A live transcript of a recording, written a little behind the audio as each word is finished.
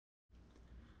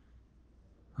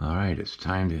All right, it's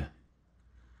time to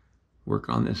work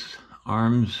on this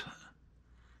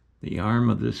the arm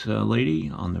of this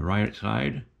lady on the right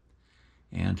side,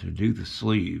 and to do the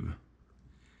sleeve,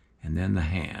 and then the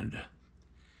hand.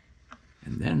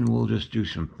 And then we'll just do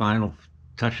some final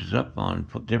touches up on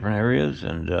different areas,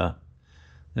 and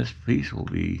this piece will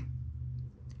be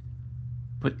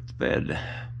put to bed.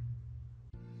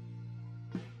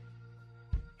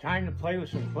 Time to play with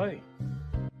some clay.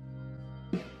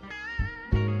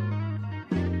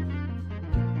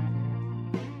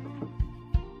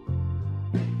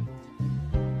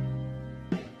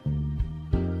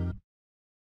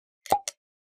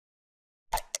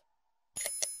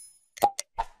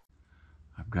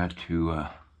 I've got to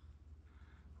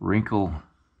wrinkle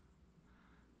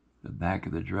the back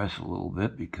of the dress a little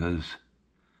bit because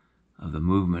of the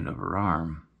movement of her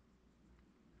arm.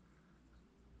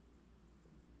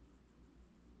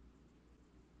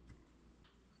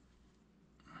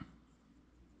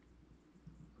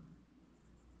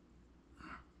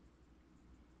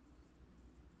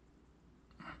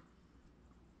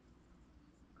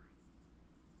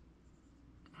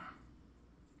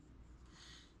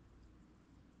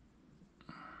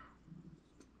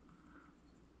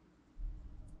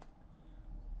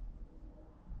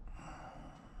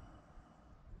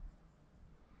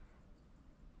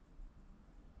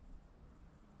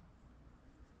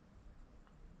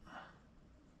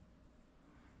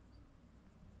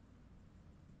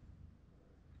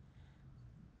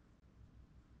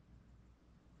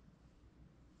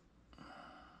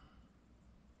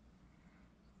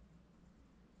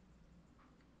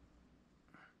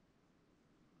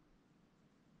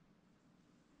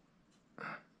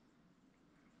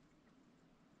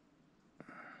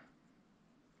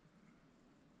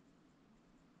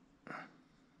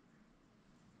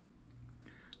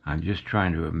 I'm just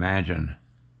trying to imagine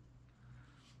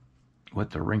what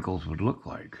the wrinkles would look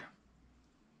like.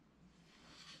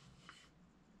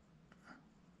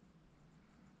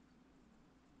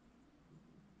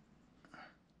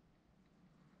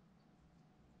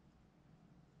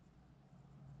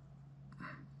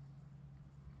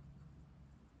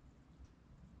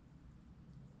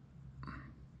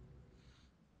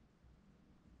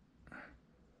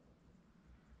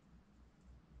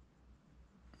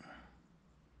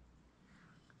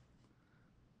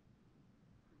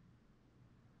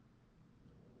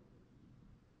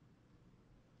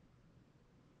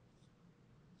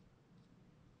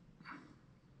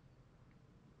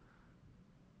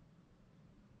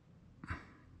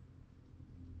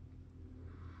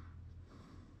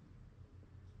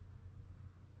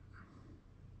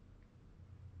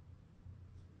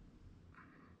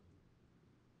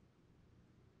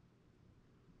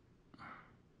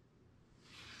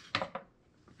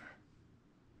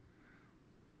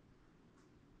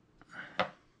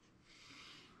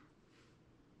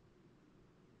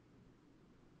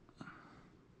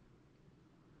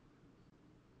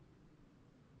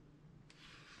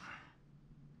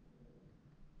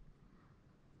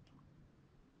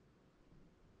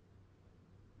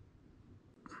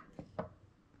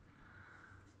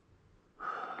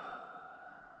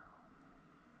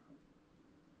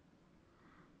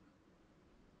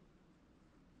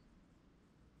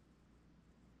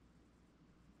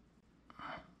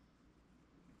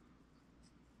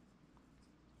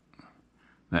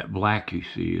 That black you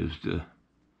see is the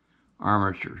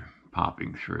armature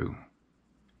popping through.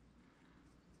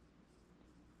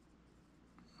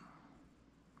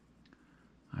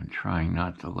 I'm trying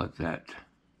not to let that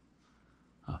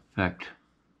affect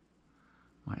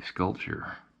my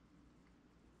sculpture.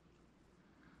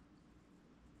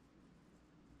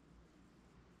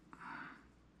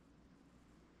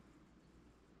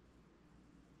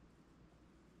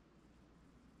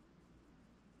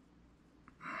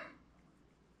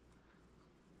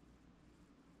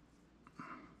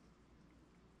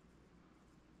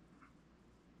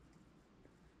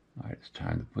 All right, it's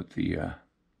time to put the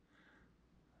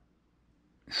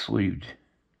sleeved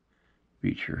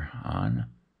feature on.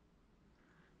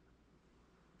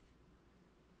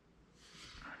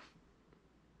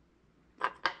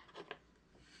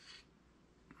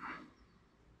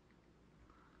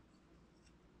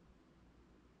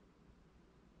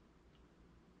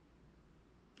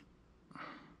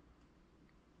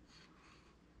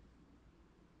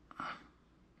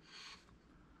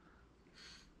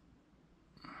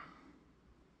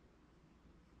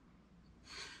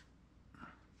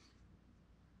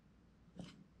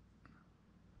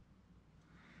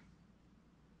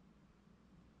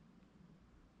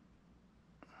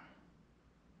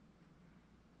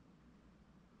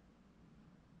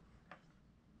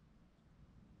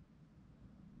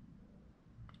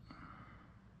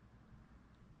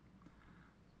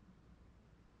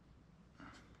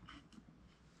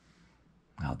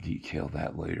 detail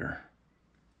that later.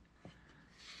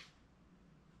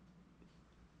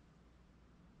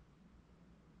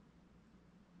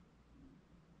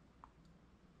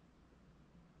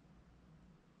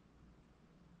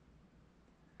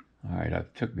 All right,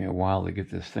 it took me a while to get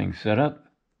this thing set up,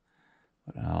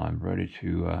 but now I'm ready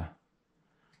to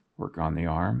work on the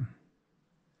arm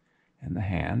and the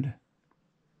hand.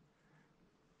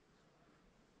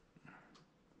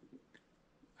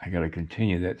 I got to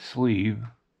continue that sleeve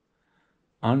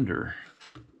under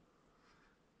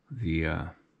the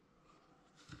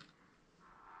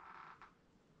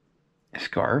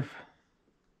scarf.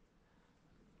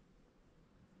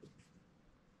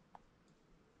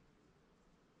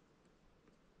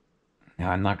 Now,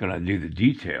 I'm not going to do the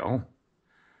detail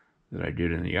that I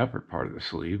did in the upper part of the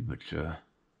sleeve, but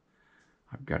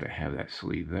I've got to have that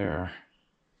sleeve there.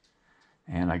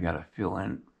 And I got to fill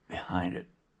in behind it.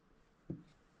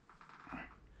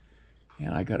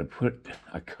 And I got to put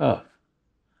a cuff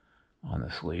on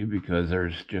the sleeve because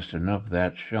there's just enough of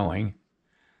that showing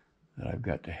that I've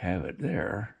got to have it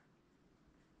there.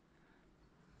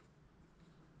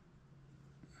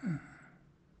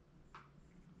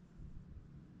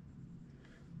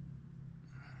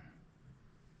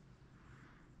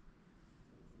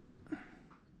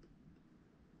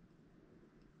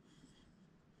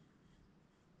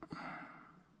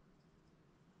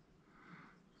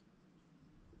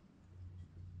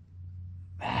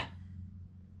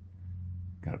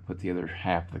 Got to put the other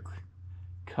half of the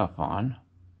cuff on.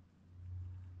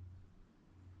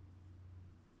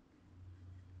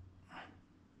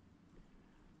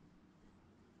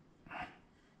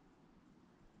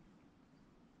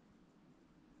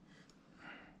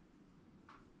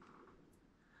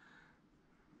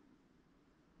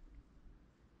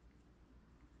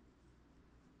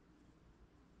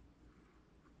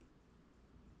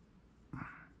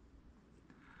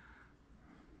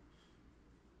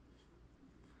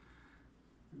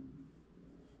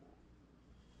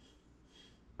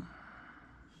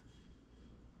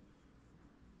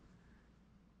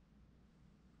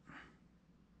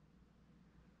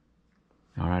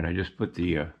 All right, I just put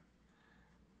the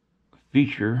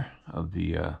feature of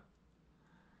the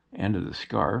end of the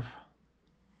scarf,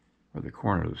 or the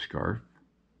corner of the scarf,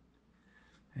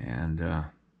 and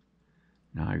now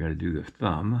I got to do the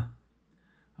thumb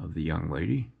of the young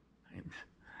lady.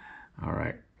 All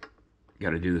right,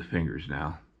 got to do the fingers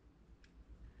now.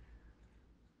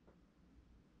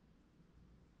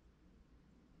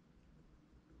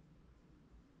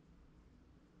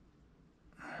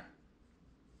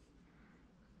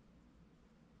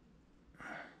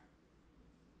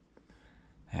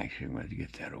 Actually, I'm going to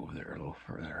get that over there a little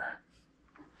further.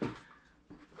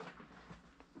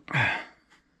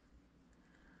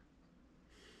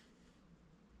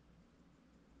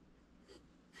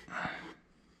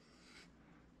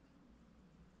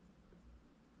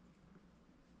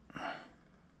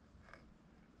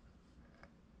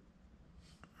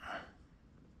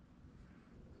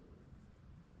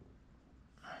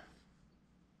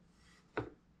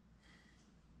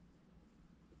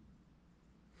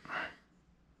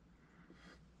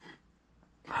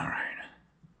 All right.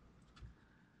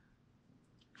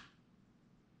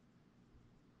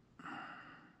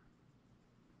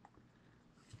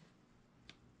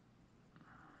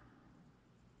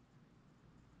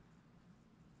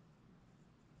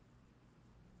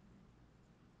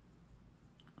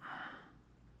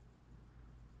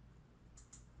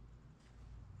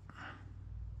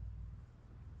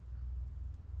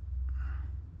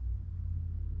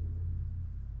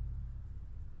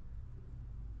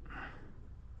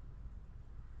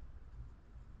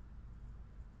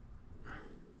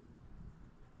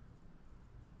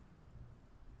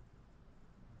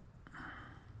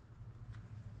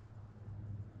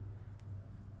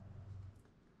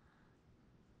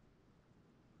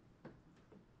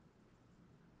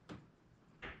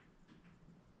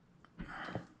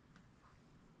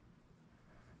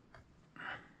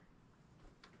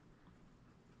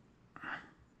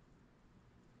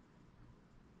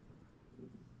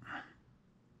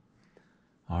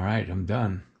 All right, I'm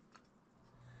done.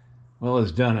 Well,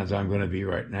 as done as I'm going to be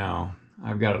right now.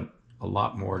 I've got a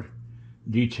lot more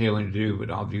detailing to do, but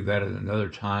I'll do that at another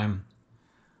time.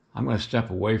 I'm going to step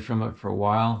away from it for a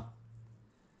while,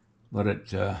 let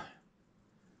it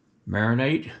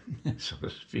marinate, so to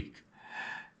speak.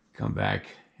 Come back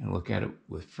and look at it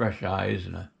with fresh eyes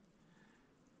in a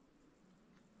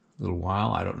little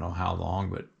while. I don't know how long,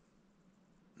 but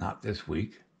not this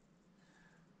week.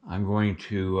 I'm going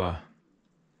to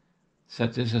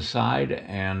set this aside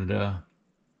and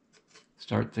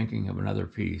start thinking of another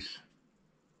piece.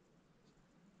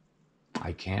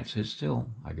 I can't sit still.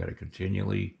 I got to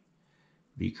continually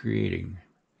be creating.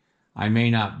 I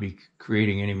may not be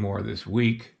creating any more this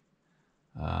week,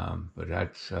 but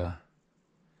that's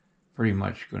pretty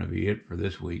much going to be it for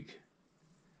this week.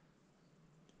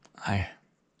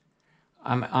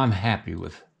 I'm happy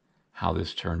with how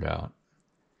this turned out,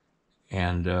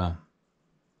 and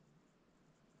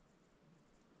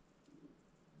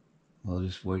we'll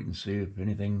just wait and see if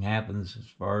anything happens as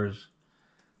far as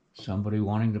somebody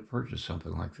wanting to purchase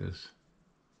something like this.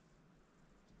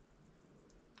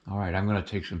 All right, I'm going to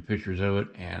take some pictures of it,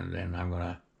 and then I'm going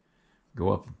to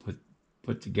go up and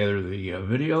put together the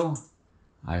video.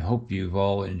 I hope you've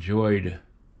all enjoyed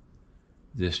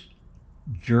this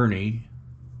journey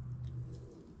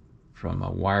from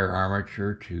a wire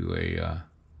armature to a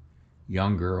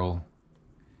young girl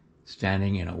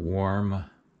standing in a warm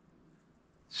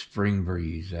spring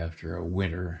breeze after a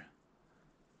winter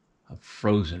of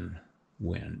frozen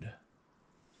wind.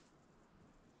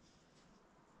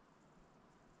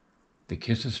 The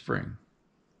kiss of spring.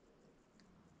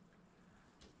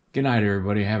 Good night,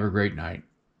 everybody. Have a great night.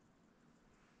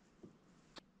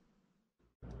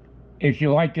 If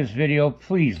you like this video,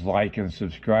 please like and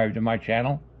subscribe to my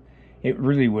channel. It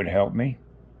really would help me.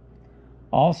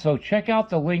 Also, check out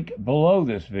the link below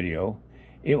this video.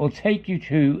 It will take you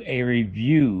to a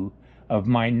review of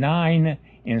my 9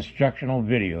 instructional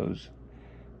videos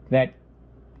that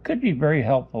could be very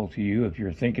helpful to you if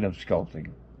you're thinking of sculpting.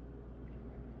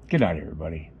 Good night,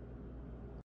 everybody.